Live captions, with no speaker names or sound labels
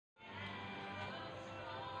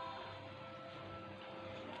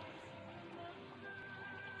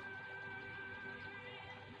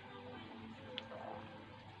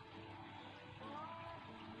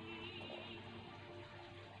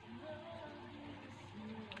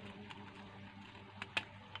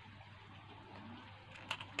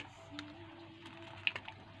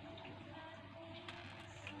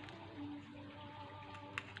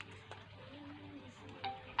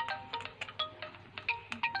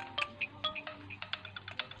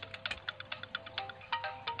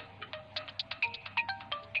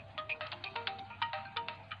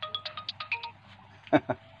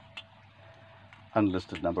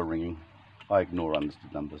Unlisted number ringing. I ignore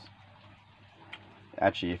unlisted numbers.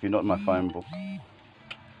 Actually, if you're not in my phone book,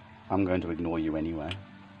 I'm going to ignore you anyway.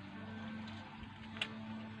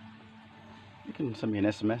 You can send me an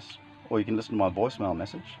SMS, or you can listen to my voicemail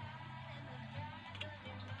message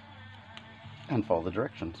and follow the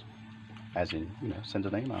directions, as in, you know, send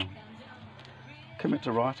an email. Commit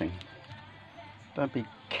to writing. Don't be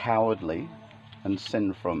cowardly and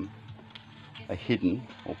send from a hidden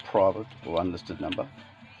or private or unlisted number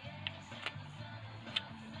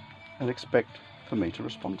and expect for me to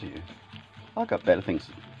respond to you. I've got better things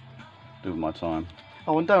to do with my time.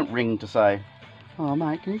 Oh, and don't ring to say, oh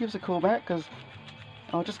mate, can you give us a call back? Because,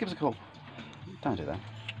 oh, just give us a call. Don't do that.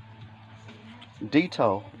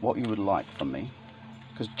 Detail what you would like from me,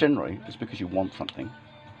 because generally it's because you want something.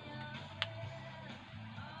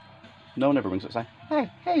 No one ever rings up and say,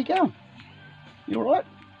 hey, how you going? You alright?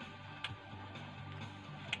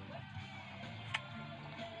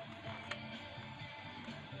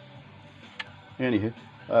 Anywho,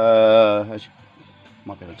 as you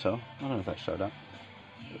might be able to tell, I don't know if that showed up.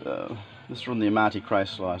 This is from the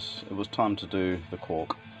Amati-Kraslice. It was time to do the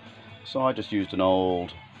cork, so I just used an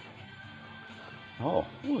old. Oh,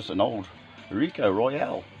 it was an old Rico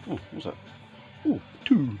Royale. Oh, what was that? Oh,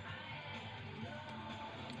 2.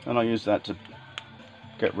 And I used that to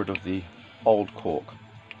get rid of the old cork.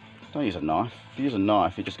 Don't use a knife. If you use a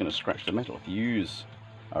knife, you're just going to scratch the metal. If you use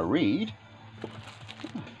a reed,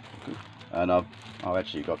 and I've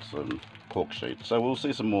actually got some cork sheets, so we'll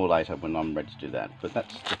see some more later when I'm ready to do that. But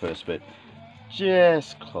that's the first bit,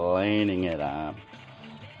 just cleaning it up.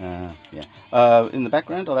 In the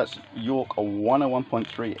background, oh, that's York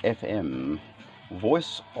 101.3 FM,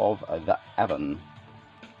 Voice of the Avon.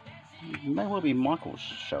 It may well be Michael's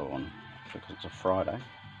show on, because it's a Friday.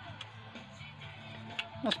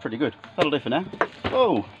 That's pretty good. That'll do for now.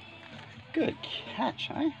 Oh, good catch,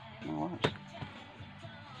 eh? All right.